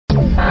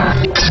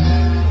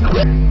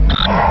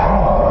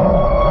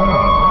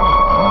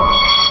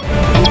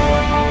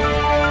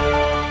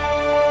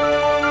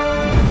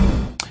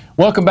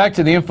Welcome back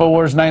to the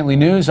InfoWars Nightly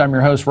News. I'm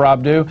your host,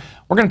 Rob Dew.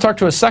 We're going to talk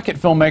to a second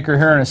filmmaker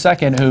here in a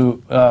second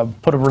who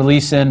put a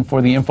release in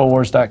for the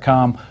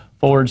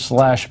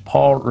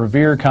Infowars.com/Paul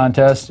Revere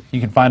contest. You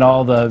can find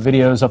all the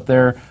videos up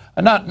there.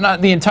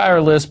 Not the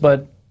entire list,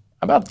 but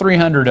about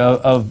 300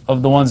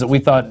 of the ones that we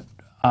thought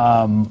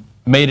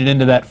made it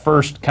into that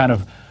first kind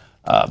of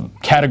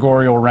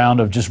categorical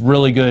round of just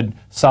really good,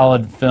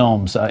 solid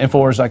films.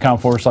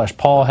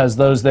 Infowars.com/Paul has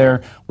those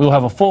there. We'll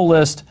have a full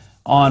list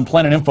on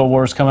Planet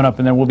InfoWars coming up,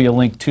 and there will be a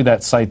link to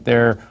that site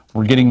there.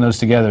 We're getting those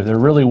together. There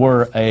really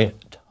were a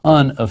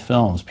ton of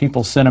films.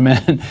 People sent them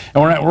in,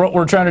 and what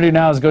we're trying to do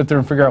now is go through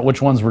and figure out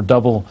which ones were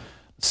double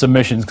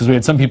submissions, because we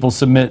had some people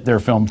submit their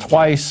film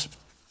twice.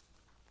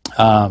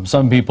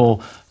 Some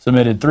people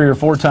submitted 3 or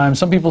 4 times.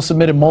 Some people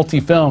submitted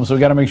multi-films, so we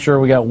got to make sure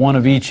we got one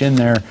of each in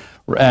there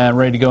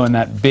ready to go in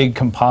that big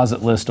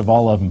composite list of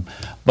all of them.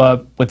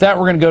 But with that,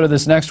 we're going to go to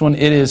this next one.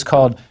 It is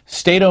called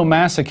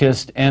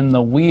Statomasochist and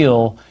the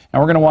Wheel.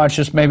 And we're going to watch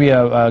just maybe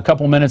a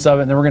couple minutes of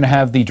it, and then we're going to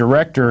have the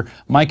director,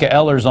 Micah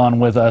Ehlers, on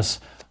with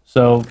us.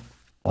 So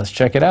let's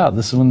check it out.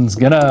 This one's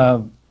going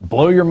to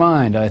blow your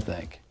mind, I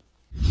think.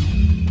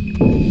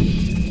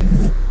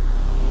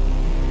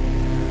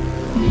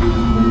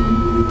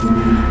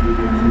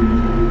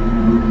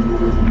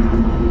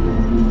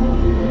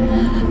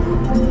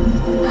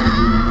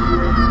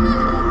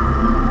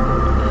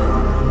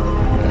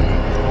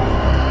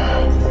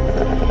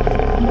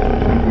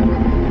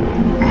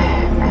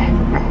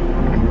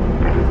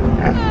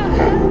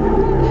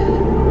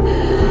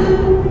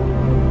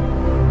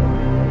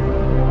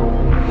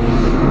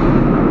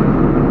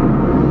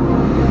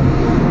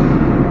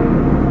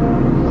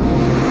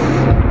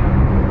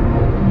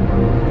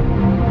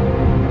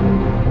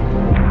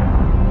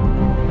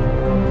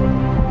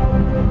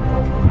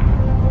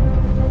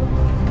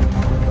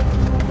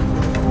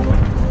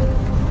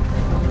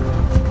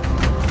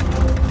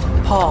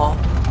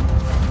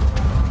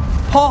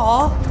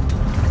 Paul,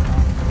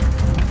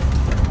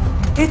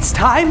 it's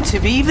time to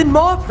be even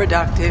more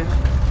productive.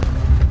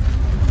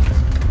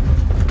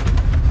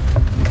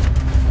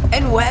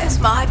 And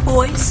where's my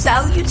boy's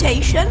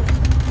salutation?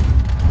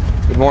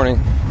 Good morning.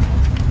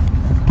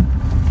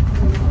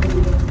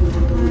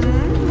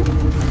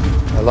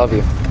 I love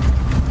you.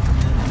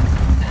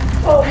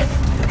 Oh,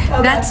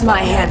 that's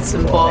my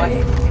handsome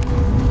boy.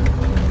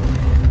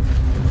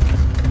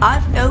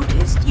 I've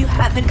noticed you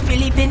haven't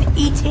really been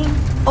eating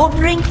or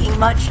drinking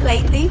much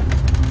lately.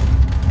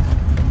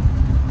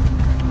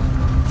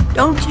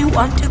 Don't you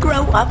want to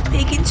grow up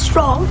big and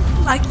strong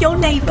like your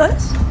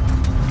neighbors?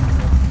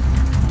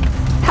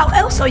 How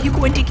else are you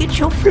going to get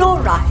your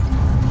fluoride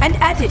and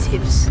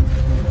additives?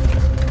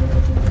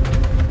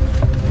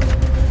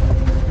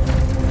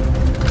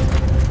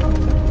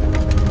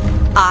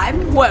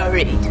 I'm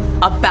worried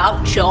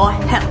about your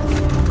health.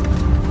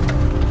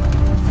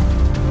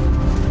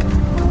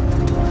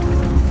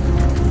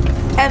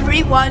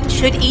 Everyone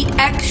should eat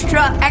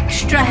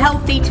extra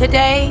healthy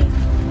today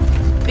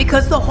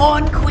because the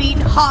Horn Queen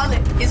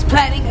Harlot is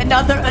planning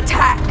another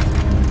attack.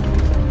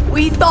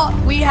 We thought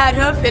we had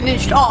her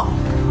finished off,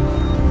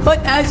 but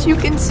as you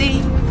can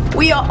see,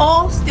 we are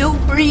all still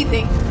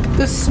breathing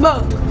the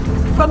smoke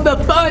from the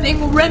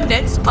burning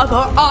remnants of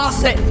her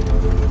arson.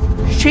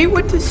 She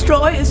would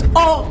destroy us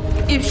all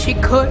if she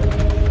could.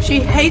 She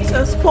hates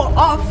us for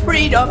our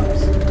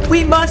freedoms.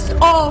 We must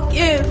all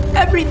give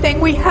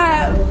everything we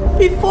have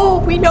before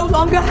we no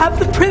longer have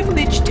the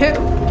privilege to.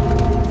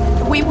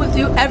 We will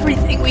do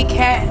everything we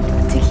can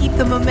to keep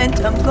the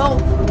momentum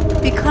going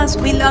because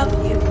we love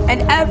you,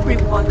 and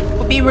everyone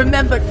will be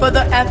remembered for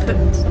their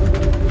efforts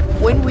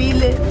when we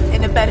live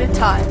in a better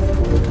time.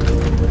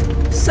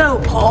 So,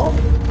 Paul,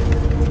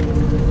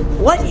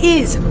 what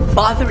is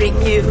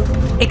bothering you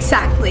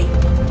exactly?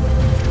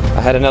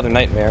 I had another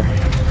nightmare.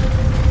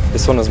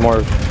 This one was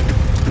more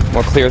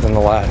clear than the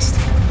last.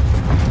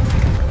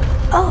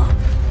 Oh,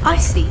 I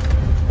see.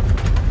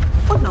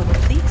 One moment,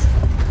 please.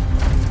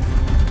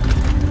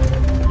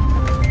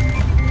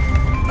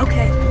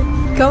 Okay,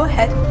 go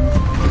ahead.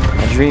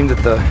 I dreamed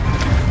that the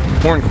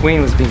Horn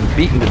Queen was being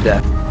beaten to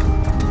death.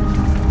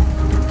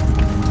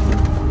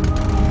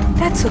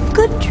 That's a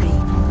good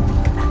dream.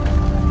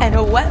 And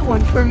a wet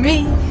one for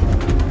me.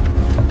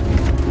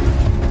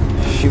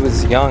 She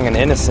was young and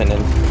innocent,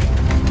 and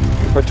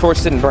her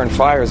torch didn't burn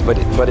fires, but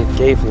it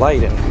gave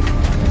light, and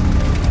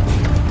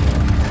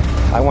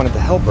I wanted to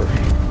help her.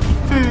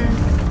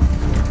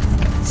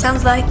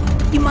 Sounds like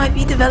you might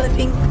be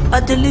developing a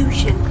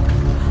delusion.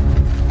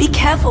 Be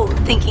careful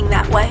thinking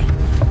that way.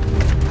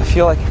 I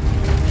feel like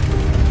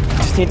I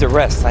just need to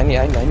rest. I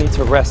need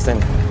to rest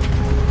and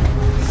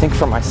think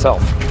for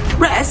myself.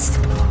 Rest?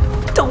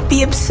 Don't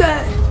be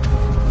absurd.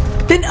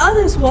 Then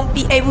others won't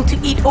be able to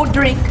eat or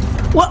drink.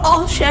 We're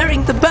all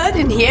sharing the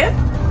burden here.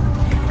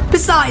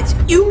 Besides,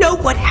 you know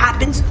what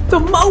happens the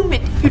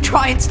moment you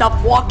try and stop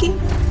walking.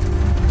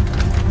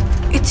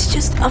 It's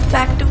just a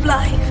fact of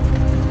life.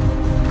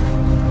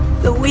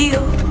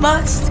 wheel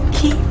must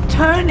keep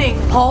turning,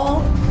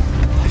 Paul.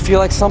 I feel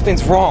like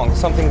something's wrong.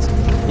 Something's,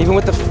 even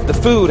with the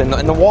food and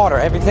the water,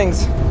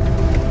 everything's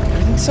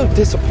so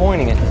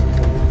disappointing in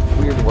a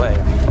weird way.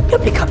 You're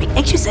becoming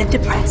anxious and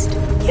depressed.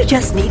 You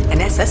just need an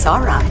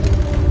SSRI.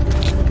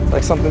 It's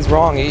like something's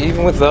wrong,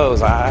 even with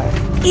those.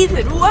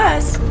 Even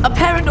worse, a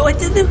paranoid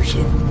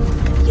delusion.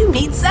 You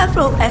need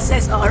several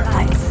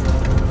SSRIs.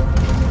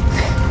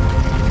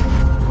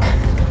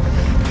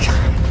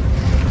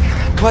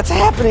 What's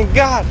happening?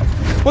 God,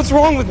 what's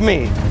wrong with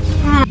me?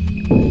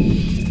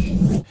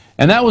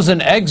 And that was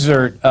an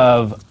excerpt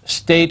of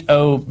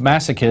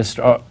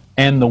State-O-Masochist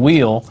and the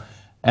Wheel,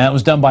 and it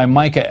was done by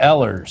Micah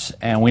Ehlers.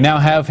 And we now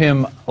have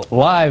him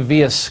live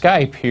via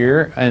Skype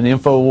here in the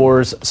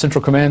InfoWars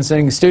Central Command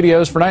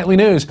Studios for Nightly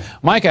News.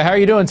 Micah, how are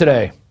you doing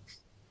today?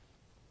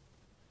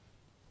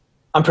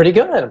 I'm pretty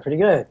good. I'm pretty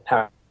good.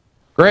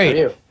 Great.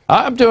 How are you?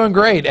 I'm doing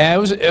great.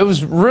 And it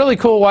was really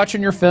cool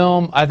watching your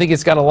film. I think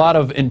it's got a lot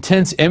of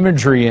intense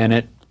imagery in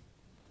it.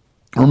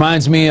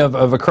 Reminds me of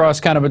a cross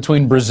kind of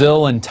between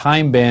Brazil and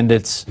Time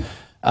Bandits.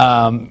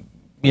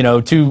 You know,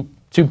 two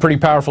pretty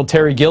powerful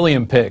Terry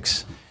Gilliam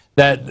picks.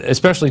 That,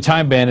 especially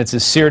Time Bandits,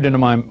 is seared into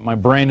my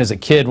brain as a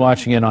kid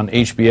watching it on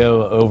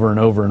HBO over and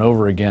over and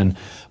over again.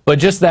 But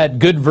just that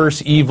good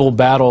versus evil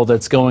battle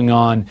that's going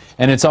on,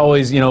 and it's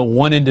always, you know,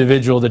 one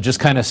individual that just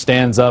kind of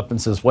stands up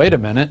and says, wait a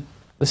minute,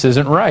 this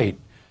isn't right.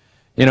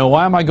 You know,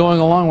 why am I going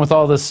along with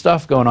all this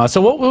stuff going on?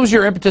 So what was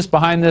your impetus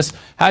behind this?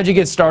 How'd you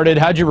get started?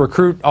 How'd you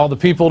recruit all the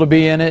people to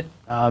be in it?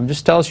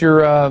 Just tell us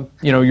your,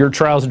 you know, your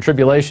trials and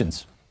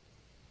tribulations.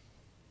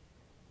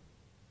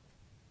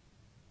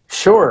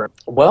 Sure.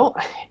 Well,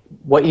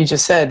 what you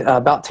just said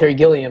about Terry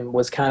Gilliam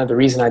was kind of the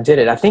reason I did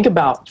it. I think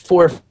about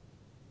 4 or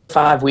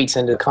 5 weeks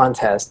into the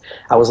contest,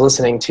 I was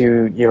listening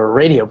to your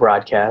radio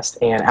broadcast,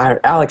 and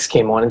Alex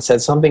came on and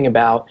said something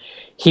about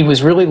he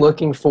was really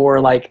looking for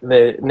like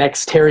the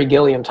next Terry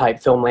Gilliam type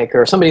filmmaker,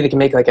 or somebody that can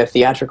make like a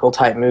theatrical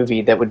type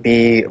movie that would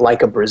be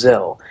like a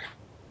Brazil.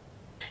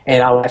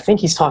 And I think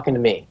he's talking to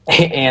me.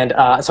 And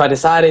so I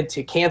decided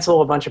to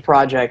cancel a bunch of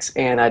projects,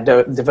 and I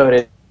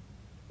devoted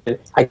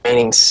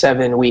remaining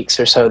 7 weeks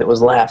or so that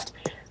was left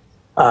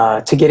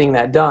to getting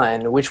that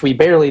done, which we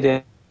barely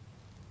did.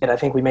 I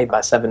think we made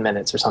about 7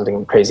 minutes or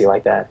something crazy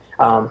like that.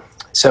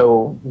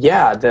 So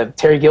yeah, the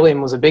Terry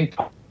Gilliam was a big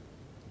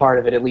part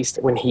of it, at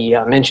least when he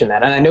mentioned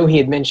that. And I know he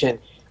had mentioned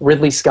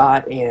Ridley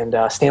Scott and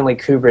Stanley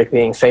Kubrick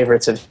being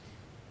favorites of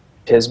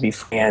his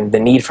before, and the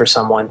need for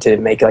someone to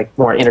make like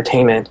more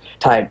entertainment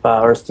type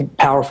or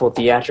powerful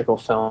theatrical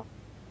films,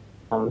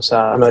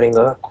 promoting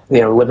the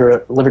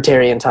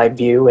libertarian type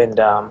view.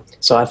 And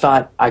so I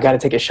thought, I got to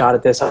take a shot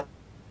at this.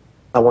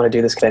 I want to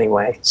do this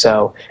anyway.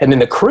 So, and then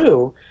the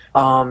crew,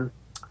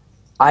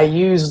 I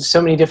used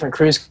so many different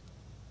crews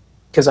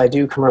because I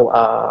do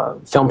commercial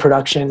film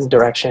production,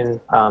 direction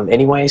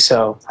anyway,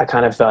 so I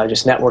kind of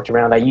just networked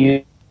around. I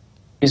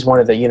used one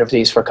of the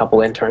universities for a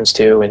couple interns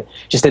too, and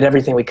just did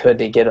everything we could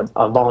to get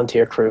a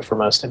volunteer crew for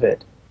most of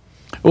it.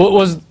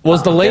 Was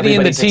the lady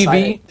in the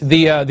TV,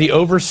 the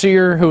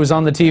overseer who was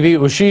on the TV,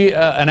 was she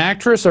an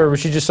actress, or was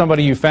she just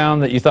somebody you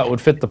found that you thought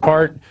would fit the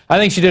part? I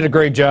think she did a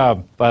great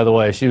job, by the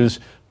way. She was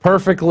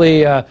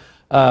perfectly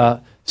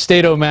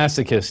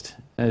State-O-Masochist,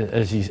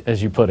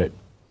 as you put it.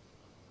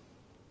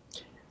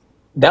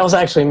 That was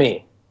actually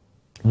me.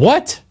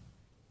 What?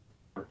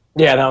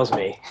 Yeah, that was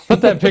me.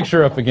 Put that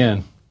picture up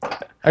again.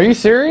 Are you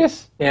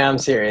serious? Yeah, I'm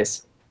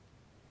serious.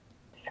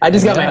 I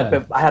just got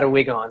I had a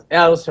wig on.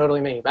 Yeah, it was totally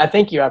me. I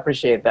thank you. I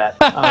appreciate that.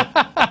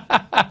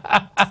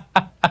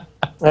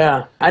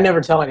 Yeah, I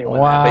never tell anyone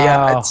wow.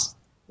 that, but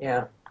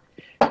yeah,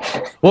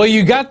 yeah. Well,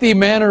 you got the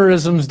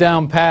mannerisms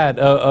down pat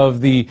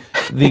of the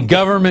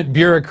government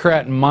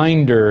bureaucrat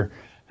minder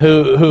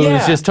who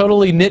is just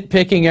totally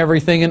nitpicking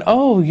everything, and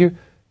oh, you're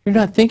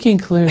not thinking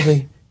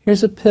clearly.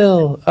 Here's a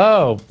pill.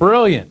 Oh,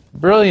 brilliant.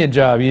 Brilliant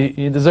job.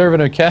 You deserve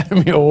an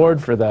Academy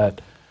Award for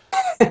that.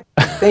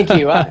 Thank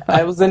you.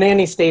 I was the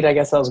nanny state I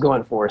guess I was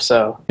going for,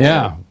 so.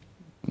 Yeah.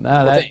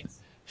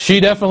 She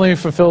definitely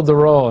fulfilled the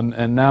role,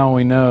 and now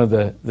we know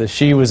that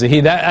she was a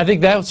he. I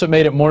think that's what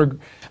made it more,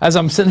 as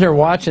I'm sitting there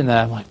watching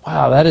that, I'm like,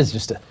 wow, that is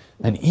just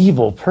an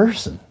evil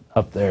person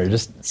up there.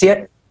 Just see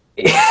it?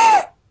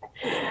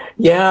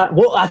 Yeah,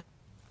 well, I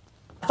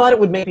thought it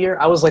would make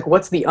I was like,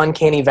 what's the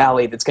uncanny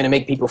valley that's going to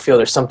make people feel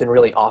there's something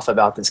really off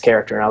about this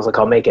character? And I was like,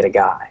 I'll make it a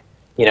guy.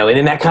 You know, and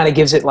then that kind of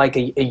gives it like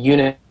a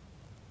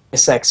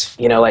unisex,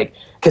 you know, like,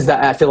 because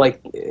I feel like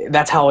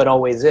that's how it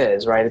always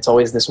is, right? It's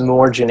always this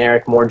more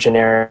generic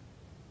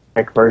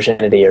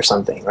versionity or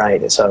something,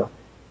 right? And so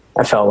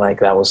I felt like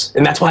that was,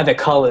 and that's why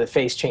the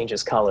face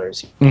changes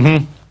colors.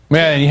 Mm-hmm.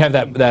 Yeah, and you have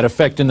that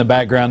effect in the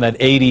background, that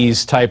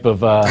 80s type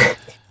of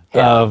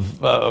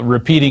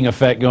repeating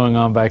effect going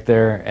on back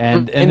there,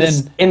 and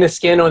then in the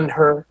skin on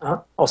her.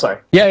 Oh, sorry.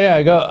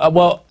 Yeah. Go.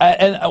 Well,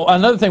 and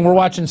another thing, we're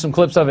watching some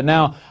clips of it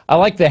now. I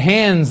like the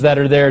hands that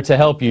are there to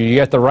help you. You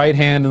got the right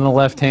hand and the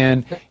left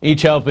hand,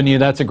 each helping you.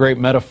 That's a great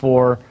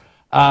metaphor.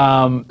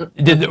 Was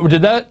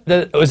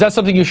that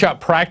something you shot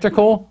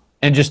practical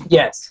and just?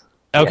 Yes.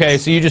 Okay,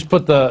 Yes. so you just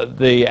put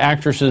the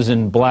actresses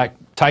in black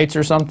tights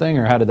or something,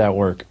 or how did that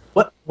work?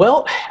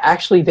 Well,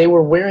 actually, they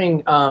were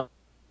wearing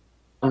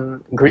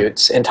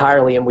boots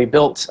entirely, and we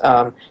built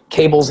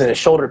cables in a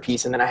shoulder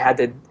piece, and then I had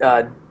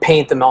to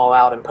paint them all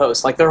out in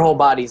post. Like their whole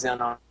bodies in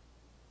on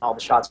all the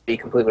shots be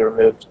completely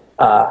removed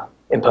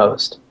in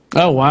post.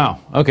 Oh wow.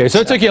 Okay, so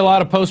it took you a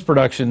lot of post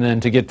production then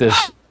to get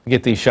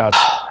these shots.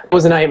 It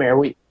was a nightmare.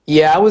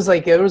 I was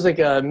like, it was like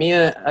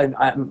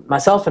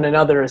myself and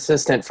another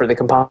assistant for the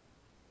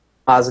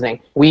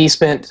compositing. We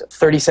spent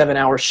 37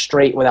 hours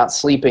straight without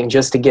sleeping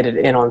just to get it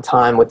in on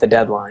time with the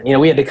deadline. You know,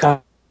 we had to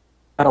cut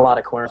a lot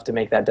of corners to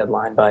make that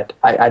deadline, but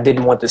I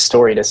didn't want the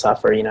story to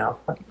suffer, you know.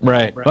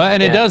 Right. Well,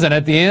 and it doesn't.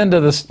 At the end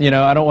of this, you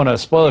know, I don't want to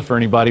spoil it for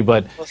anybody,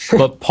 but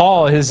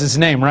Paul is his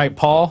name, right?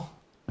 Paul,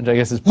 which I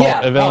guess is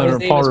Paul,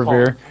 Paul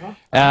Revere.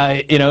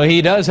 You know,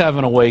 he does have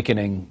an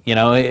awakening. You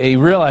know, he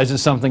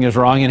realizes something is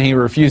wrong, and he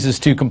refuses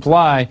to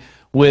comply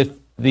with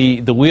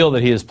the wheel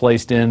that he has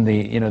placed in,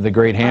 the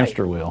great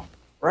hamster wheel.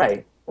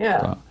 Right.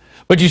 Yeah.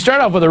 But you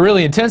start off with a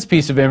really intense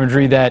piece of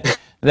imagery, that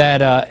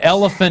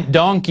elephant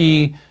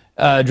donkey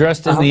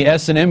dressed in the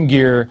S&M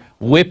gear,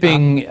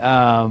 whipping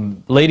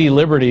Lady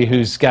Liberty,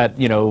 who's got,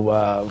 you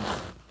know,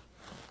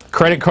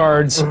 credit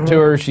cards to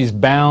her. She's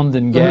bound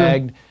and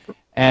gagged.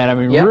 And I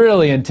mean,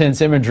 really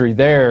intense imagery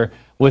there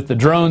with the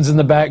drones in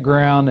the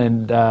background.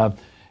 And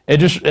it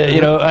just,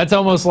 you know, that's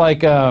almost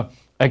like a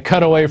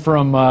cutaway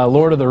from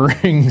Lord of the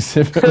Rings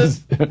if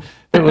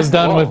it was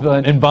done with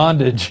in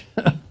bondage.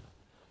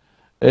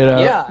 You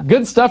know,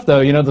 good stuff though.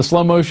 You know, the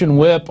slow motion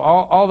whip,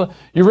 all the,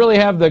 you really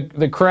have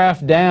the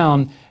craft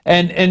down,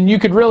 and you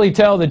could really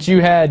tell that you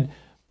had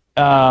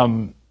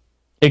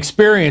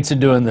experience in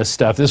doing this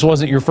stuff. This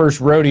wasn't your first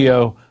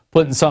rodeo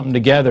putting something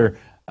together.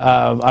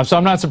 So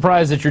I'm not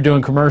surprised that you're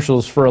doing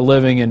commercials for a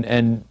living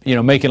and you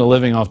know, making a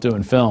living off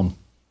doing film.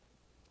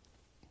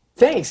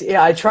 Thanks.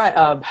 Yeah, I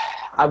try.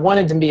 I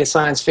wanted to be a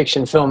science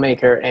fiction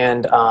filmmaker,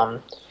 and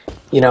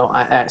you know,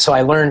 so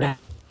I learned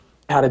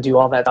how to do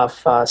all that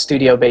stuff,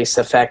 studio-based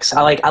effects.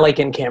 I like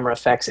in-camera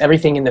effects.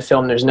 Everything in the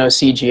film, there's no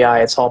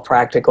CGI. It's all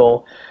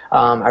practical.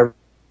 I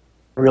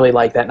really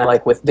like that, and I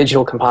like with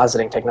digital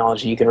compositing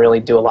technology, you can really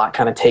do a lot,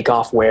 kind of take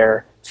off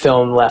where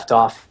film left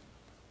off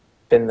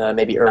in the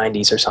maybe early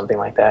 90s or something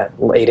like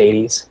that, late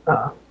 80s.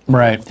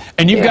 Right,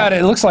 and you've got,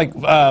 it looks like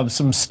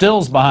some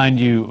stills behind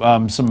you,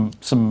 some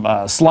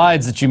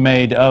slides that you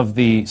made of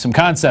some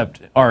concept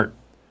art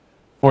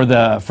for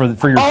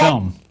your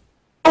film.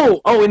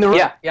 Oh, in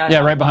the yeah,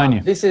 right behind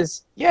you. This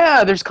is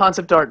there's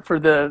concept art for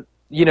the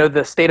the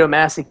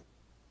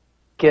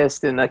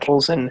Statomasochist and the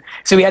cables, and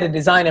so we had to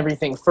design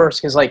everything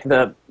first because like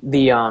the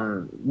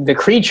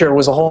creature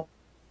was a whole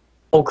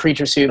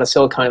creature suit of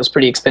silicone. It was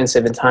pretty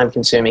expensive and time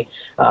consuming.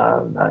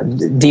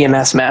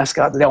 DMS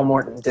mascot Del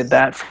Morton did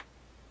that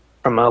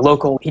from a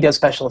local. He does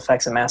special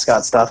effects and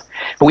mascot stuff,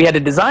 but we had to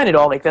design it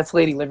all. Like that's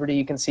Lady Liberty,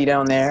 you can see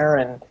down there,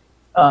 and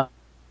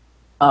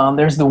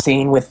there's the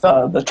scene with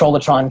the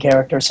Trollatron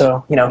character,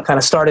 so, you know, kind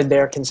of started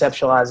there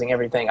conceptualizing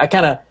everything. I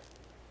kind of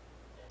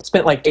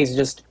spent like days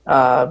just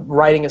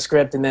writing a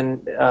script, and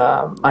then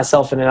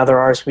myself and another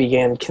artist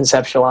began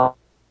conceptualizing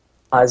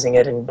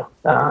it, and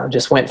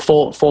just went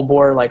full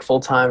bore, like full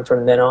time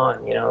from then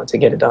on, you know, to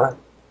get it done.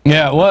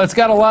 Yeah, well, it's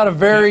got a lot of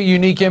very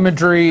unique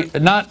imagery.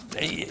 Not,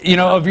 you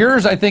know, of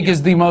yours, I think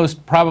is the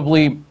most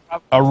probably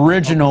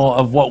original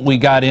of what we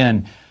got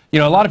in. You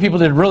know, a lot of people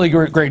did really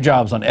great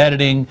jobs on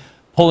editing,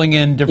 pulling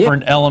in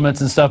different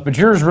elements and stuff, but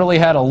yours really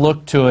had a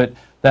look to it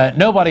that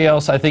nobody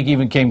else, I think,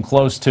 even came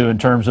close to in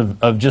terms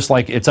of just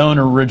like its own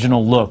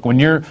original look. When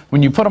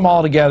you put them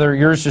all together,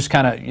 yours just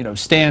kind of, you know,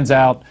 stands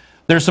out.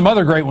 There's some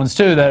other great ones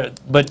too,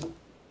 but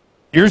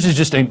yours is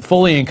just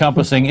fully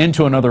encompassing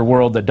into another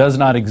world that does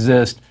not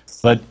exist,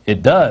 but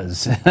it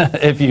does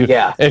if you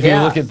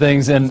look at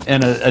things in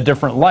a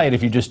different light.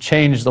 If you just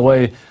change the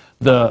way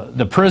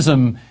the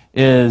prism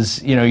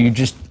is, you know, you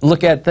just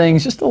look at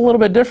things just a little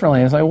bit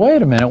differently. It's like,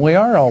 wait a minute, we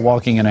are all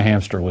walking in a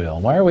hamster wheel.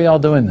 Why are we all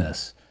doing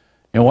this?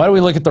 You know, why do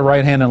we look at the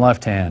right hand and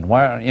left hand?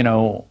 Why, you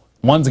know,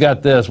 one's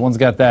got this, one's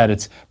got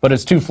that. But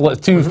it's two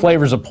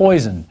flavors of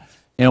poison.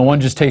 You know,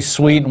 one just tastes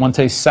sweet and one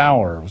tastes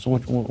sour. So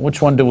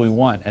which one do we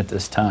want at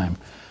this time?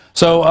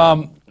 So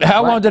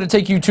how long did it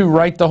take you to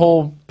write the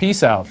whole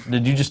piece out?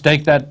 Did you just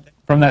take that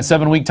from that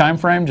 7-week time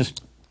frame?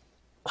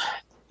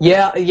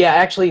 Yeah.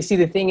 Actually, see,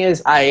 the thing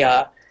is,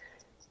 I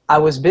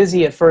was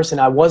busy at first,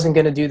 and I wasn't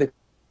going to do the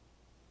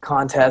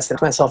contest and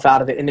put myself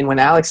out of it. And then when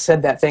Alex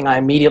said that thing, I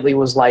immediately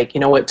was like, you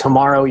know what,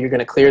 tomorrow you're going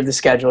to clear the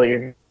schedule.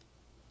 You're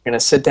going to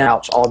sit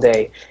down all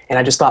day. And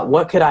I just thought,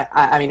 what could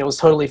I mean, it was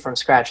totally from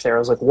scratch there. I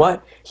was like,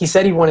 what? He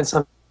said he wanted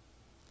something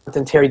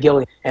Terry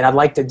Gilliam, and I'd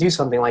like to do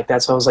something like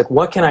that. So I was like,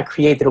 what can I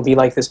create that'll be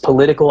like this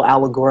political,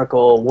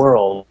 allegorical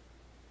world,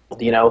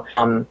 you know?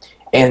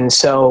 And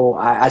so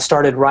I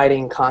started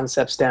writing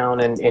concepts down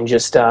and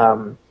just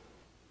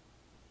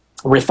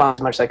refine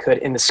as much as I could.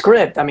 In the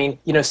script, I mean,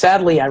 you know,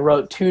 sadly, I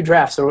wrote 2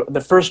 drafts. So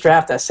the first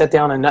draft, I sat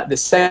down, and the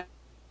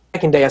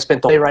second day, I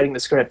spent the whole day writing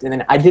the script, and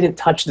then I didn't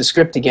touch the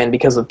script again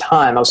because of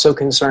time. I was so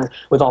concerned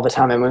with all the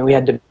time. I mean, we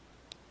had to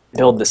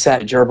build the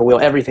set, gerbil wheel,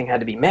 everything had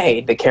to be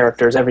made, the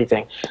characters,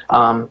 everything.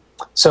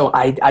 So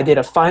I did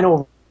a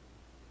final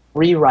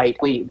rewrite.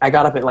 I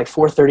got up at like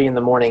 4:30 in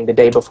the morning the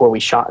day before we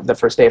shot the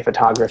first day of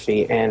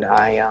photography, and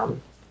I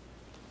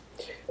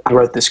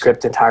wrote the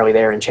script entirely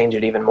there and changed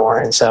it even more.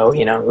 And so,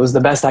 you know, it was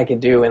the best I could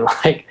do in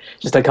like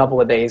just a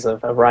couple of days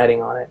of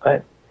writing on it.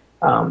 But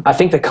I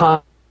think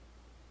the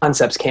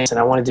concepts came, and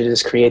I wanted to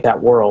just create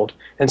that world.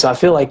 And so I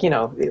feel like, you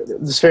know,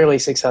 it was fairly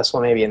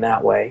successful maybe in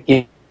that way,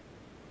 you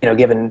know,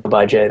 given the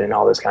budget and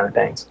all those kind of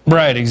things.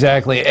 Right,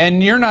 exactly.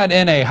 And you're not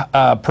in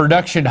a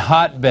production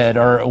hotbed,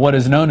 or what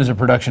is known as a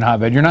production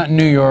hotbed. You're not in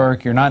New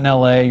York, you're not in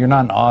LA, you're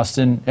not in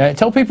Austin.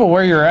 Tell people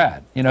where you're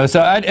at, you know. So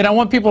I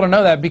want people to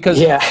know that, because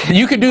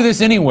you could do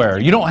this anywhere.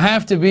 You don't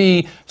have to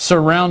be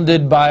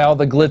surrounded by all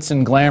the glitz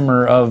and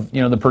glamour of,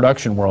 you know, the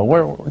production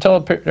world. Tell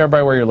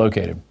everybody where you're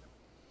located.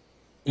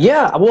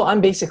 Yeah, well,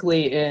 I'm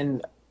basically in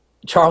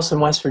Charleston,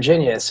 West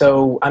Virginia.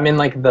 So I'm in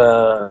like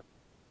the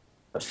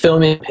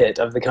filming pit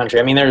of the country.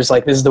 I mean, there's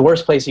like, this is the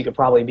worst place you could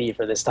probably be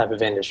for this type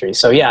of industry.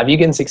 So yeah, if you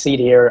can succeed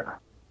here,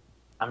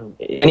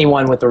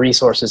 anyone with the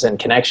resources and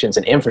connections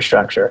and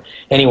infrastructure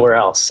anywhere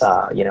else,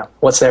 you know,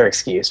 what's their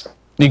excuse?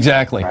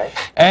 Exactly. Right.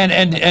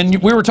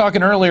 And we were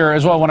talking earlier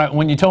as well,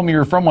 when you told me you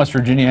were from West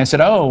Virginia. I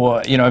said,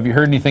 oh, you know, have you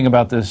heard anything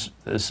about this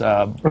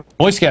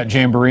Boy Scout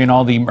Jamboree and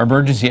all the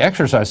emergency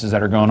exercises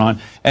that are going on?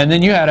 And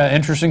then you had an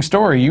interesting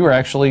story. You were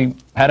actually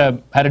had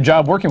a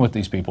job working with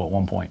these people at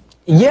one point.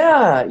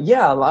 Yeah.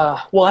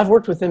 Well, I've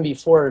worked with them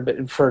before,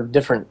 but for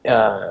different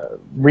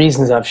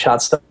reasons. I've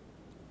shot stuff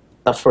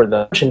for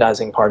the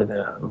merchandising part of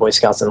the Boy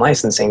Scouts and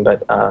licensing,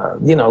 but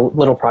you know,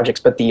 little projects.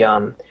 But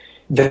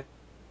the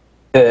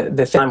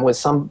thing was,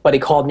 somebody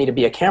called me to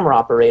be a camera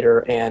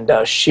operator and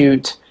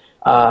shoot,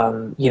 you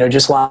know,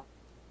 just live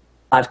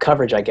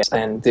coverage, I guess,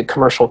 and the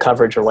commercial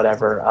coverage or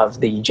whatever of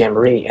the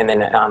Jamboree. And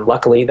then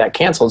luckily that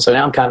canceled. So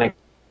now I'm kind of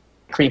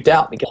creeped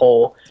out because the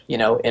whole, you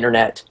know,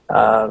 internet.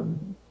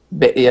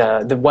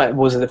 What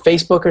was it, the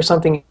Facebook or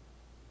something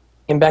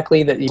in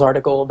Beckley, that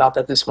article about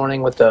that this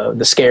morning with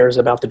the scares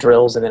about the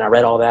drills, and then I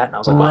read all that and I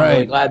was like, well, I'm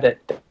really glad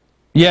that.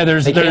 Yeah,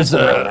 there's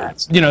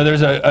you know,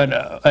 there's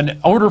an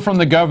order from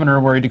the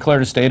governor where he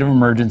declared a state of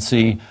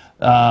emergency.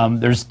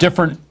 There's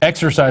different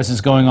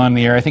exercises going on in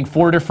the air. I think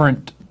 4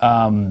 different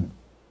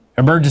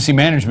emergency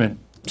management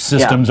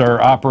systems are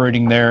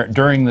operating there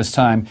during this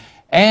time,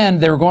 and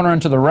they were going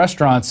around to the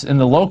restaurants in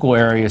the local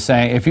area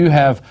saying, if you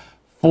have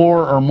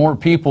 4 or more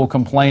people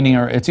complaining,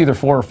 or it's either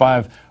 4 or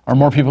 5 or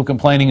more people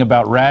complaining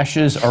about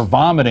rashes or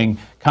vomiting,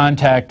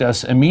 contact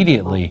us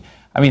immediately.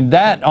 I mean,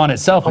 that on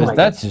itself,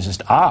 that's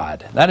just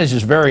odd. That is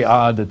just very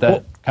odd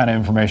that kind of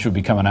information would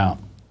be coming out.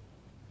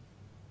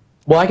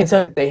 Well, I can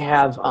tell you they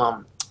have,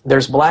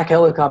 there's black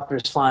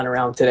helicopters flying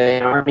around today,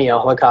 Army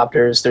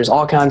helicopters. There's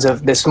all kinds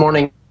of, this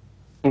morning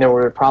there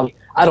were probably,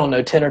 I don't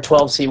know, 10 or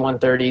 12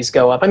 C-130s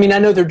go up. I mean, I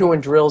know they're doing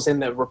drills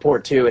in the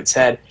report too. It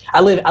said,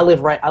 I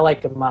live right, I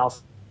like a mile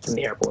from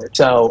the airport,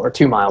 so, or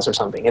 2 miles or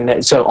something.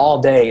 And so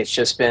all day it's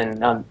just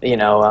been, you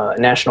know,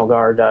 National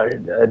Guard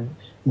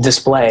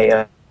display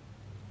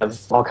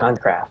of all kinds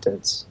of craft.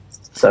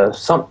 So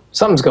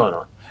something's going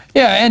on.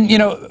 Yeah, and you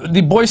know,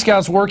 the Boy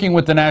Scouts working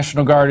with the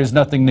National Guard is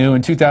nothing new.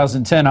 In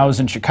 2010, I was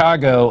in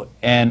Chicago,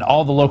 and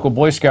all the local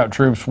Boy Scout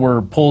troops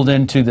were pulled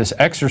into this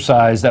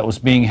exercise that was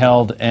being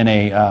held in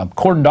a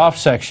cordoned-off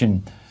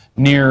section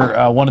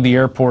near one of the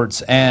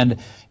airports. And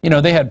you know,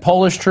 they had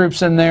Polish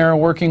troops in there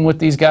working with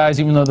these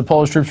guys, even though the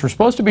Polish troops were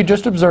supposed to be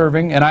just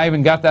observing. And I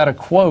even got that a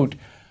quote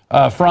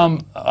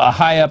from a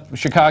high-up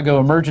Chicago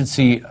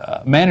emergency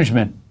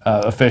management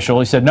official.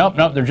 He said, nope,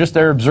 they're just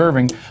there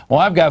observing. Well,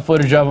 I've got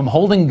footage of them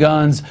holding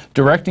guns,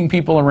 directing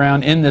people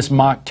around in this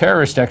mock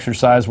terrorist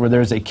exercise where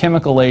there's a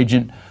chemical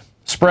agent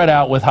spread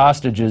out with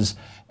hostages.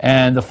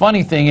 And the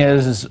funny thing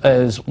is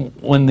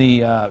when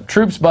the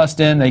troops bust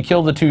in, they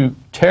kill the 2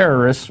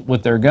 terrorists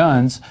with their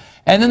guns,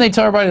 and then they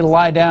tell everybody to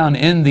lie down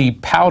in the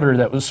powder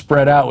that was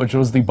spread out, which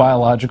was the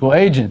biological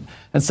agent,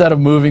 instead of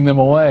moving them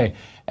away.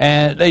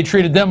 And they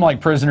treated them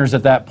like prisoners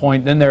at that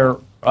point. Then they're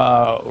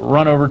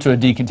run over to a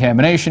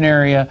decontamination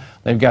area.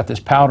 They've got this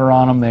powder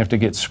on them. They have to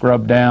get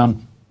scrubbed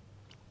down.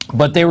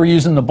 But they were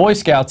using the Boy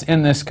Scouts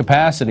in this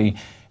capacity.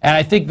 And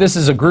I think this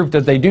is a group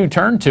that they do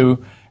turn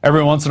to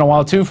every once in a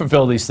while to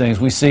fulfill these things.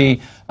 We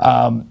see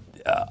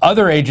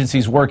other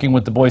agencies working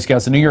with the Boy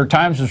Scouts. The New York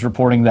Times was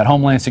reporting that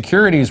Homeland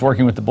Security is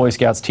working with the Boy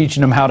Scouts,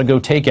 teaching them how to go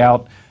take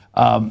out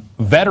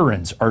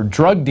veterans or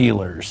drug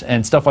dealers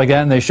and stuff like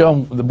that. And they show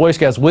them, the Boy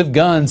Scouts with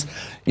guns,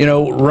 you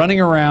know, running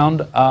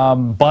around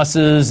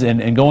buses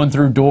and going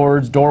through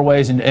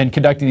doorways and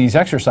conducting these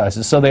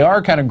exercises. So they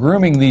are kind of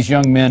grooming these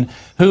young men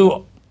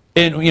who,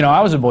 you know,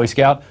 I was a Boy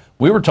Scout.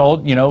 We were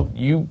told, you know,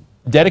 you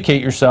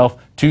dedicate yourself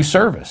to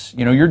service.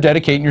 You know, you're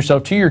dedicating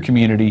yourself to your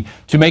community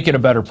to make it a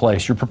better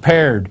place. You're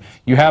prepared.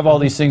 You have all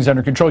these things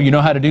under control. You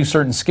know how to do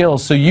certain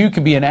skills so you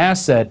can be an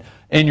asset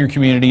in your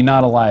community,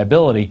 not a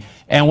liability.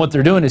 And what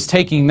they're doing is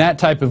taking that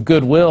type of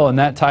goodwill and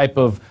that type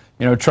of,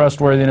 you know,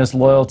 trustworthiness,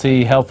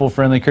 loyalty, helpful,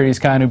 friendly, courteous,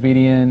 kind,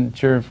 obedient,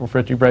 cheerful,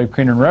 thrifty, brave,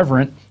 clean, and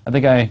reverent. I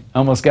think I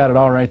almost got it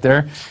all right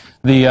there.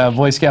 the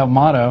Boy Scout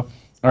motto,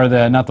 or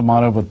not the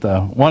motto,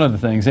 but one of the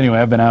things. Anyway,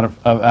 I've been out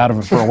of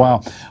it for a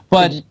while.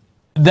 But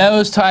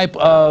those type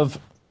of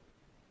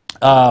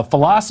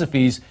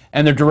philosophies,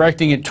 and they're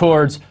directing it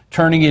towards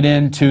turning it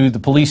into the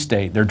police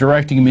state. They're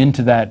directing them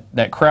into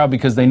that crowd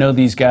because they know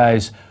these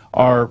guys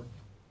are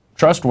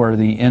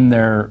trustworthy in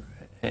their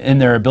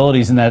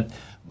abilities, and that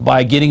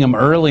by getting them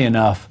early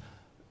enough,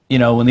 you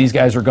know, when these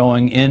guys are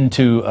going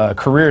into a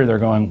career, they're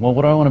going, well,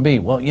 what do I want to be?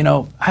 Well, you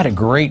know, I had a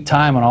great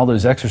time on all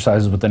those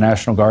exercises with the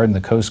National Guard and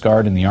the Coast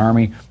Guard and the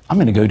Army. I'm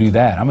going to go do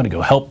that. I'm going to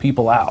go help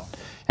people out.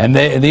 And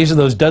these are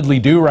those Dudley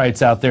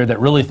Do-Rights out there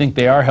that really think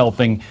they are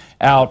helping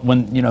out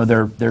when, you know,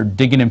 they're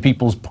digging in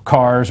people's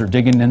cars or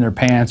digging in their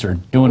pants or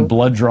doing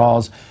blood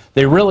draws.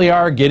 They really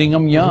are getting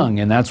them young,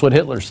 and that's what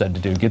Hitler said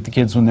to do, get the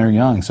kids when they're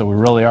young. So we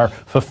really are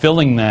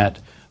fulfilling that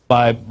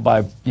by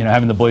you know,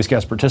 having the Boy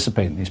Scouts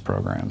participate in these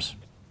programs.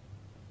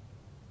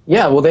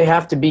 Yeah, well, they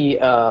have to be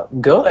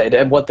good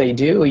at what they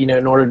do, you know,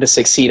 in order to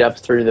succeed up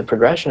through the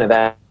progression of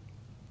that.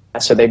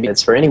 So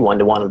it's for anyone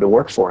to want them to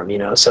work for them, you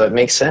know. So it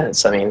makes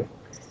sense. I mean,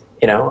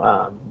 you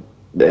know,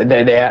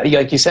 they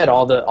like you said,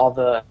 all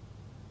the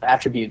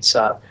attributes.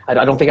 I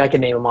don't think I can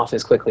name them off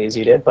as quickly as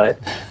you did, but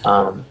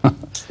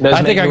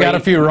I think I got a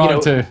few wrong, you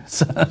know, too.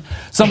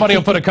 Somebody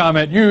will put a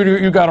comment.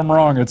 You got them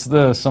wrong. It's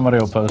this. Somebody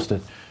will post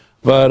it.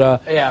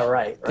 But yeah,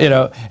 right. You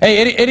know,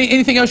 hey,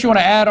 anything else you want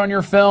to add on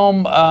your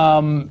film?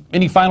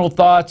 Any final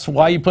thoughts?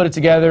 Why you put it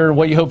together?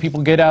 What you hope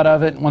people get out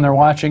of it when they're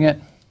watching it?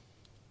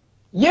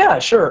 Yeah,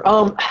 sure.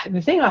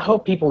 The thing I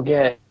hope people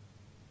get,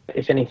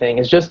 if anything,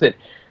 is just that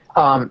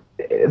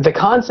the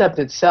concept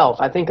itself,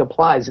 I think,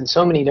 applies in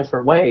so many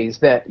different ways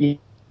that you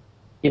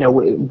know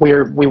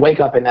we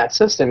wake up in that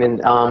system,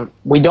 and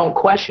we don't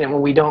question it.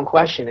 When we don't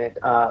question it,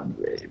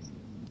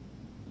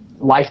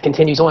 life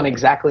continues on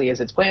exactly as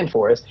it's planned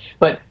for us.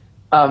 But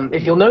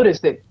if you'll notice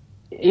that,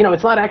 you know,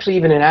 it's not actually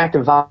even an act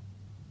of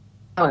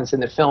violence in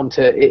the film.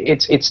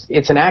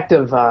 It's an act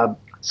of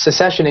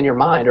secession in your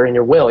mind or in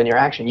your will, in your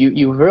action.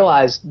 You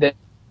realize that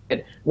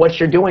what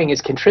you're doing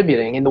is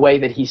contributing in the way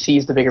that he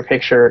sees the bigger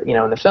picture, you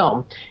know, in the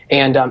film,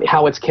 and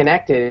how it's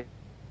connected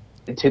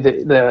to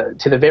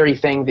the very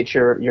thing that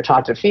you're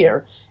taught to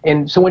fear.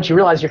 And so once you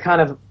realize you're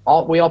kind of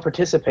we all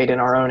participate in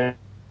our own.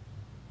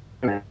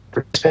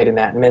 Participate in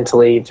that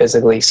mentally,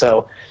 physically.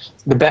 So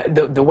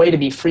the way to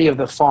be free of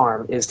the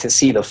farm is to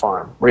see the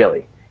farm,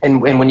 really.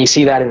 And when you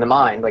see that in the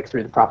mind, like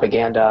through the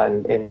propaganda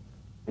and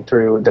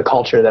through the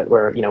culture that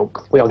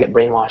we all get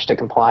brainwashed to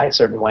comply a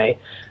certain way,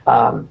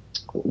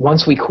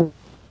 once we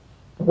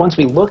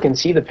look and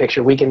see the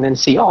picture, we can then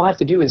see, all I have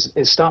to do is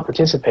stop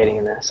participating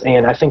in this.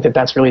 And I think that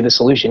that's really the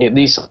solution.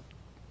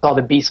 All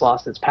the beast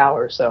lost its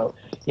power. So,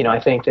 you know,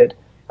 I think that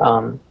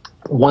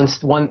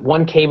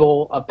one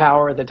cable of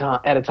power at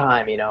a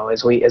time, you know,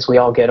 as we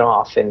all get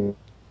off, and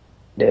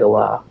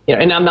it'll you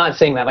know, and I'm not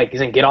saying that like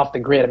saying get off the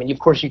grid. I mean, of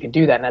course you can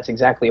do that, and that's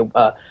exactly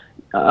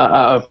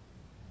a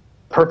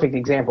perfect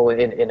example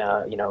in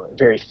a, you know,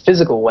 very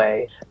physical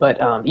way, but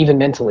even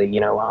mentally, you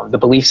know, the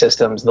belief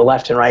systems, the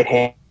left and right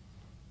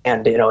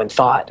hand, you know, in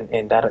thought,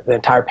 and that the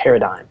entire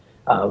paradigm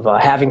of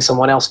having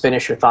someone else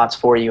finish your thoughts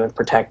for you and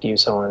protect you,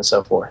 so on and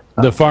so forth.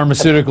 The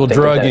pharmaceutical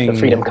drugging, the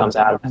freedom comes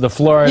out of it. The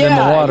fluoride in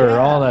the water,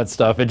 all that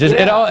stuff.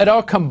 It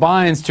all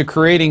combines to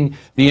creating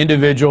the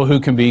individual who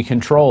can be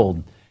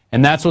controlled.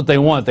 And that's what they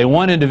want. They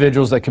want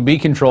individuals that can be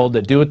controlled,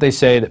 that do what they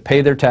say, that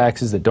pay their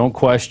taxes, that don't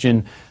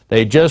question.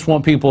 They just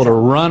want people to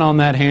run on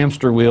that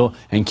hamster wheel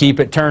and keep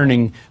it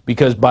turning,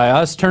 because by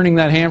us turning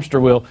that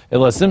hamster wheel, it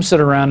lets them sit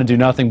around and do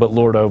nothing but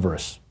lord over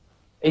us.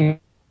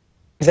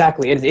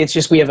 Exactly. It's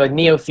just we have a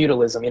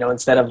neo-feudalism, you know,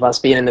 instead of us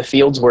being in the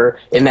fields, we're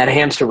in that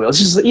hamster wheel. It's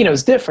just, you know,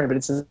 it's different, but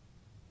it's the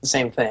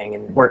same thing,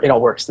 and it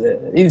all works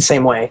the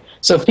same way.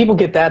 So if people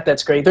get that,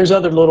 that's great. There's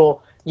other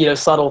little, you know,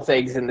 subtle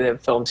things in the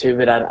film too,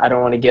 but I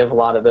don't want to give a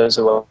lot of those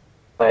away.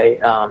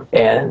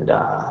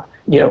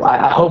 You know,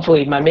 I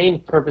hopefully, my main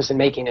purpose in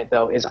making it,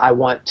 though, is I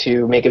want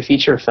to make a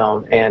feature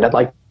film, and I'd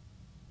like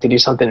to do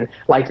something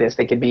like this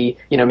that could be,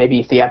 you know,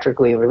 maybe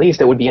theatrically released,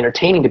 that would be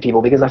entertaining to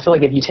people, because I feel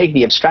like if you take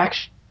the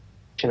abstraction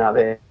of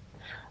it,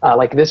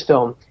 like this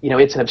film, you know,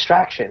 it's an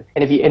abstraction,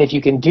 and if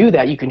you can do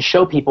that, you can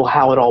show people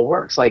how it all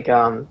works. Like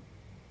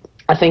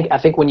I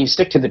think when you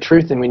stick to the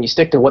truth, and when you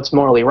stick to what's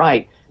morally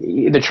right,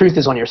 the truth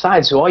is on your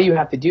side. So all you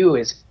have to do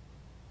is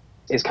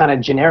kind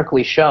of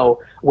generically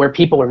show where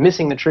people are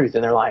missing the truth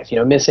in their life, you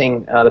know,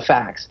 missing the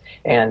facts.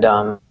 And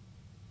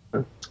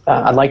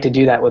I'd like to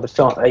do that with the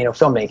film, you know,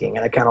 filmmaking, and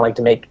I kind of like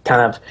to make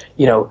kind of,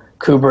 you know,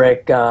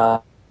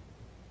 Kubrick,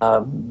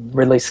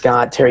 Ridley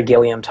Scott, Terry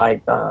Gilliam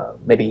type,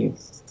 maybe,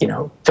 you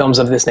know, films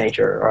of this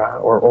nature,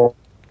 or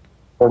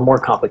more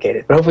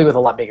complicated, but hopefully with a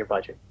lot bigger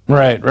budget.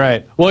 Right,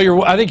 right.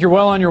 Well, I think you're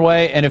well on your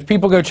way, and if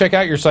people go check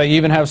out your site, you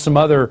even have some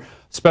other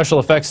special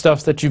effects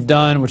stuff that you've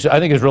done, which I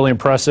think is really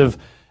impressive.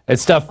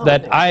 It's stuff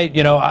that I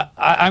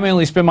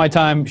mainly spend my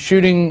time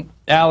shooting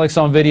Alex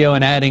on video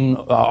and adding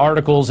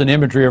articles and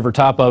imagery over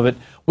top of it.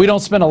 We don't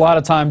spend a lot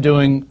of time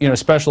doing, you know,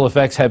 special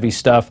effects heavy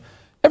stuff.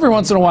 Every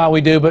once in a while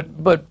we do,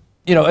 but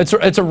you know, it's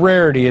a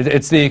rarity.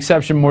 It's the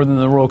exception more than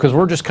the rule, because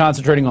we're just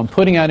concentrating on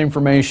putting out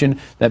information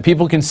that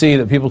people can see,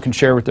 that people can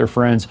share with their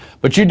friends.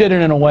 But you did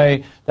it in a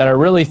way that I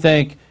really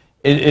think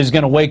is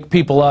going to wake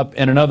people up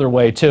in another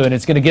way too, and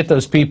it's going to get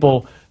those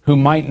people who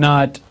might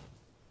not,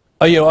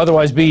 you know,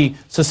 otherwise be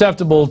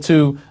susceptible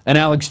to an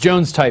Alex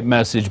Jones type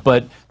message,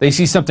 but they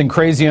see something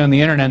crazy on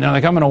the internet and they're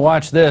like, I'm going to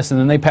watch this, and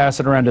then they pass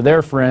it around to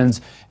their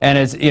friends, and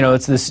it's, you know,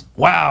 it's this,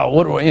 wow,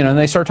 what, you know, and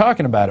they start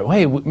talking about it.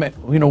 Hey,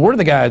 you know, we're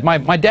the guys.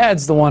 My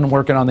dad's the one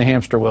working on the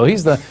hamster wheel.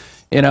 He's the,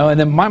 you know, and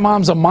then my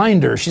mom's a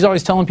minder. She's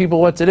always telling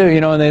people what to do, you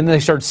know, and then they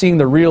start seeing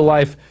the real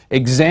life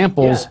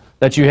examples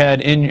that you had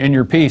in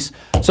your piece.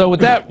 So with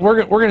that,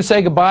 we're going to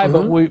say goodbye,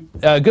 but we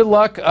good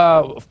luck.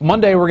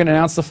 Monday we're going to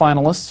announce the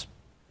finalists.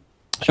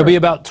 It'll be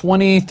about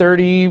 20,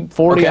 30,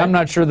 40, I'm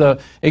not sure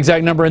the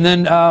exact number. And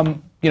then,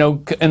 you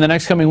know, in the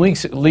next coming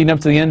weeks, leading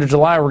up to the end of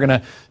July, we're going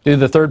to do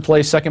the third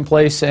place, second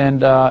place,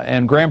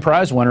 and grand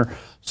prize winner.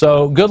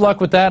 So good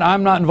luck with that.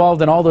 I'm not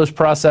involved in all those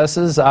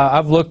processes.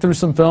 I've looked through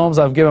some films.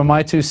 I've given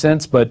my 2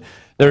 cents, but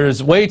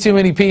there's way too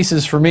many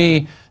pieces for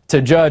me to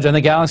judge. I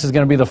think Alex is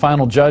going to be the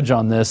final judge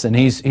on this, and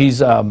he's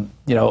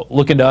you know,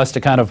 looking to us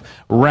to kind of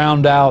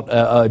round out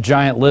a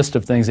giant list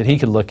of things that he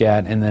could look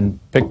at and then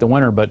pick the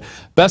winner. But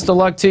best of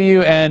luck to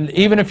you, and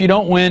even if you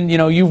don't win, you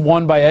know, you've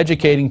won by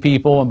educating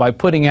people and by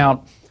putting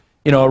out,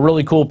 you know, a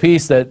really cool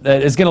piece that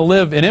is going to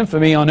live in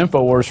infamy on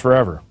InfoWars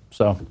forever.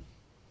 So.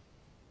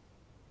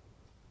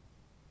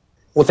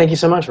 Well, thank you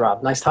so much,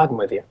 Rob. Nice talking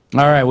with you.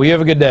 All right. Well, you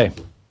have a good day.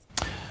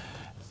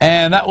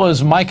 And that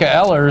was Micah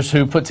Ehlers,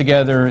 who put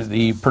together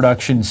the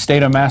production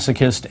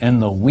State-O-Masochist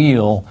and the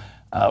Wheel.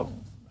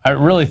 I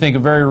really think a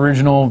very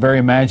original, very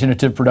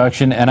imaginative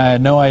production, and I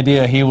had no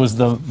idea he was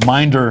the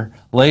minder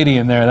lady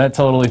in there. That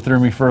totally threw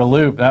me for a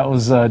loop. That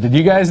was, did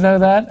you guys know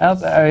that?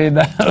 I mean,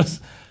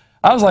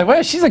 I was like,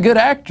 well, she's a good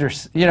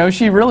actress. You know,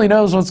 she really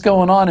knows what's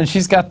going on, and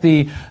she's got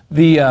the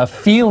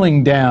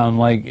feeling down.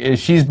 Like,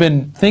 she's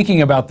been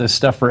thinking about this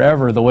stuff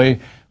forever, the way,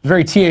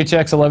 very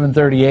THX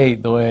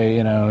 1138, the way,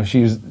 you know,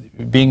 she was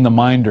being the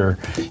minder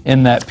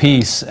in that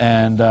piece,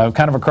 and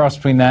kind of a cross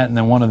between that and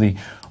then one of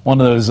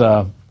those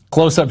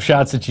close-up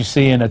shots that you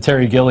see in a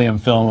Terry Gilliam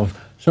film of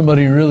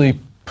somebody really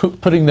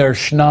putting their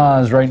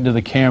schnoz right into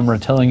the camera,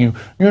 telling you,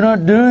 you're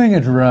not doing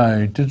it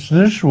right, it's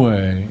this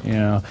way, you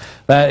know.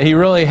 That he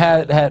really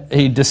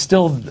he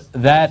distilled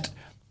that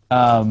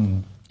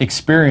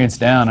experience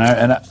down,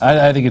 and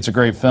I think it's a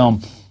great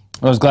film.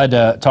 I was glad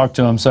to talk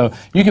to him. So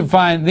you can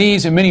find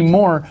these and many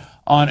more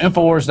on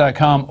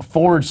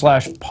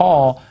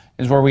Infowars.com/Paul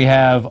is where we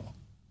have,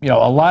 you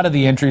know, a lot of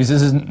the entries.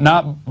 This is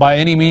not by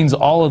any means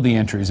all of the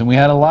entries, and we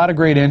had a lot of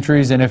great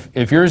entries, and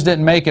if yours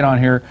didn't make it on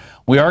here,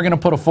 we are going to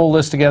put a full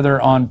list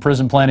together on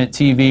Prison Planet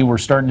TV. We're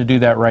starting to do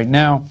that right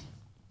now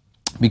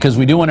because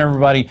we do want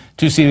everybody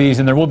to see these,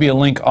 and there will be a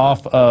link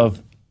off of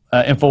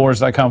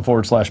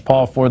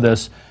Infowars.com/Paul for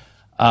this.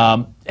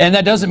 And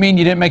that doesn't mean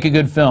you didn't make a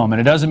good film, and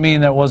it doesn't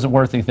mean that wasn't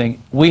worth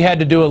anything. We had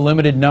to do a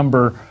limited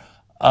number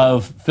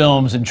of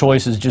films and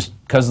choices just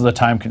because of the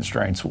time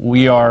constraints.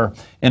 We are,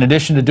 in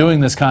addition to doing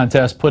this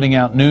contest, putting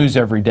out news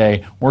every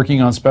day,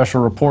 working on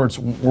special reports.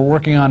 We're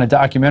working on a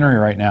documentary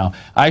right now.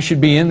 I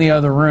should be in the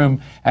other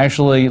room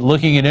actually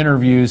looking at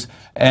interviews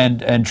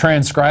and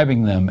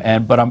transcribing them.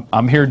 But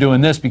I'm here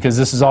doing this because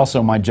this is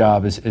also my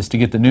job, is to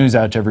get the news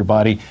out to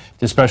everybody,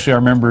 especially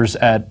our members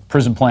at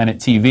Prison Planet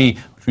TV.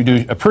 We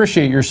do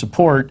appreciate your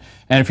support,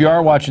 and if you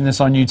are watching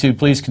this on YouTube,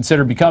 please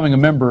consider becoming a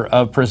member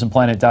of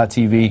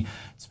PrisonPlanet.tv.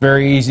 It's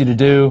very easy to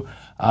do.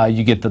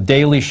 You get the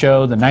daily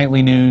show, the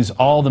nightly news,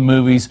 all the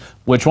movies.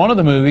 Which one of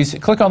the movies?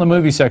 Click on the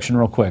movie section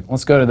real quick.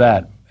 Let's go to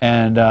that.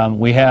 And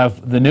we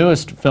have the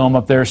newest film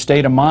up there,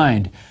 State of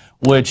Mind,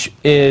 which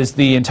is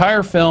the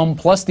entire film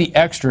plus the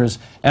extras,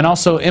 and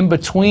also in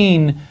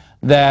between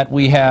that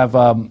we have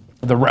a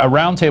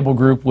roundtable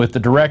group with the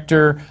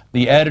director,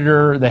 the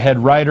editor, the head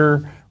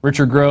writer,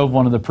 Richard Grove,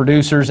 one of the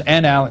producers,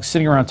 and Alex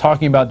sitting around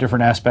talking about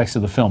different aspects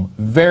of the film.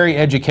 Very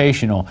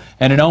educational,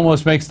 and it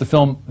almost makes the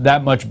film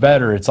that much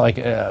better. It's like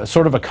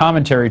sort of a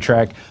commentary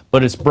track,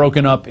 but it's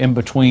broken up in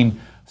between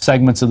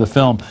segments of the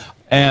film.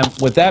 And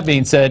with that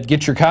being said,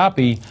 get your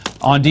copy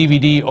on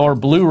DVD or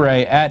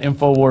Blu-ray at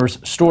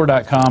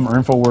InfoWarsStore.com or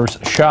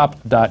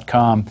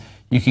InfoWarsShop.com.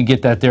 You can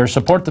get that there.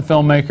 Support the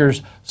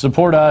filmmakers,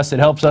 support us. It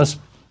helps us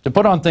to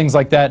put on things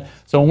like that.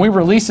 So when we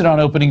release it on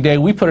opening day,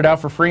 we put it out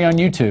for free on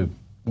YouTube.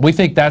 We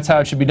think that's how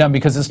it should be done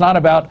because it's not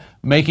about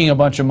making a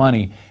bunch of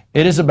money.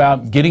 It is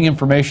about getting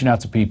information out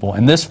to people.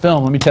 And this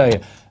film, let me tell you,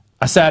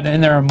 I sat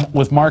in there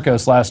with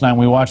Marcos last night and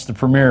we watched the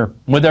premiere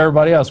with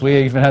everybody else. We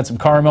even had some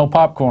caramel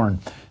popcorn.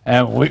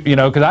 And we, you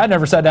know, because I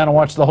never sat down and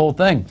watched the whole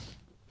thing.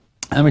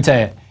 Let me tell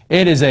you,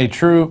 it is a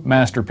true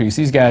masterpiece.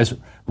 These guys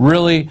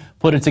really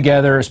put it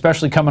together,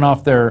 especially coming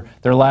off their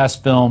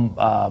last film,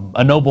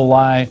 A Noble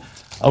Lie,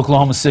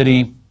 Oklahoma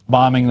City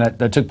bombing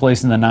that took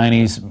place in the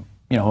 90s.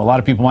 You know, a lot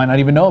of people might not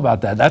even know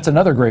about that. That's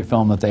another great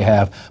film that they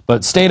have.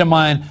 But State of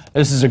Mind,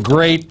 this is a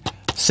great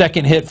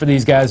second hit for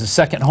these guys, a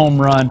second home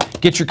run.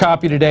 Get your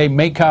copy today.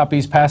 Make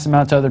copies. Pass them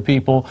out to other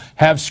people.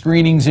 Have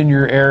screenings in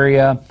your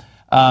area.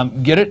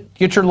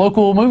 Get your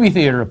local movie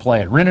theater to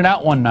play it. Rent it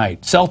out one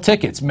night. Sell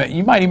tickets.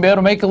 You might even be able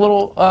to make a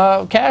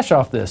little cash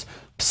off this.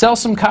 Sell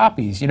some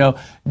copies. Get out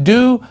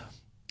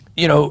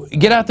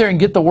there and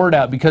get the word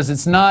out, because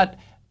it's not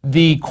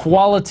the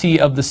quality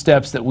of the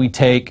steps that we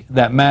take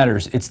that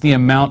matters. It's the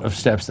amount of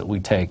steps that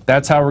we take.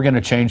 That's how we're going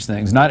to change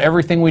things. Not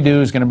everything we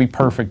do is going to be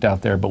perfect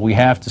out there, but we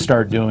have to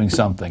start doing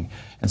something.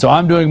 And so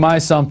I'm doing my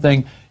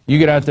something. You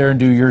get out there and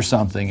do your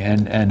something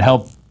and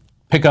help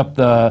pick up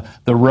the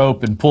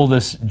rope and pull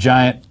this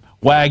giant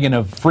wagon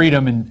of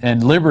freedom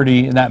and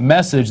liberty and that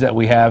message that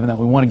we have and that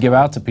we want to give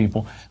out to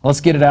people.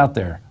 Let's get it out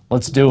there.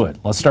 Let's do it.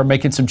 Let's start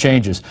making some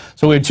changes.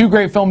 So we had two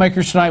great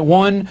filmmakers tonight,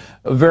 one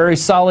a very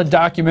solid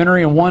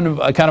documentary and one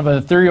kind of an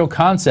ethereal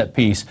concept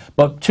piece,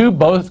 but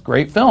both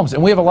great films.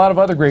 And we have a lot of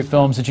other great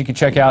films that you can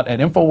check out at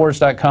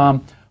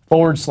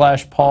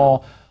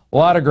Infowars.com/Paul. A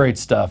lot of great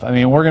stuff. I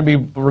mean, we're going to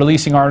be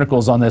releasing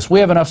articles on this. We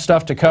have enough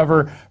stuff to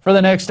cover for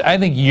the next, I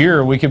think,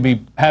 year. We could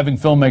be having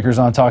filmmakers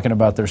on talking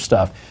about their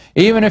stuff.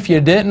 Even if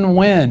you didn't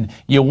win,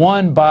 you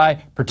won by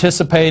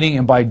participating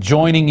and by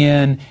joining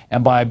in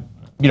and by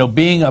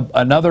being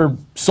another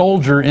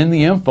soldier in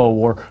the info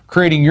war,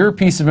 creating your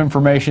piece of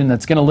information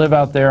that's going to live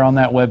out there on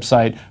that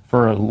website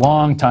for a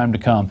long time to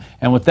come.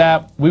 And with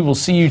that, we will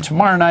see you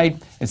tomorrow night.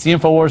 It's the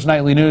InfoWars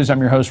Nightly News. I'm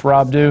your host,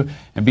 Rob Dew,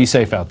 and be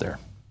safe out there.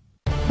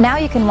 Now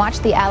you can watch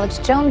The Alex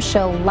Jones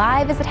Show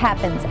live as it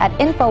happens at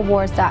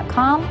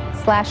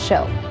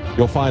Infowars.com/show.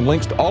 You'll find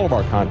links to all of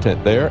our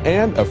content there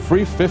and a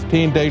free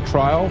 15-day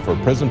trial for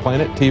Prison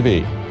Planet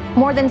TV.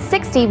 More than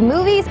 60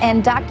 movies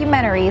and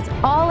documentaries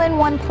all in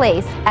one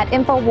place at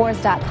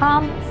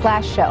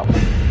Infowars.com/show.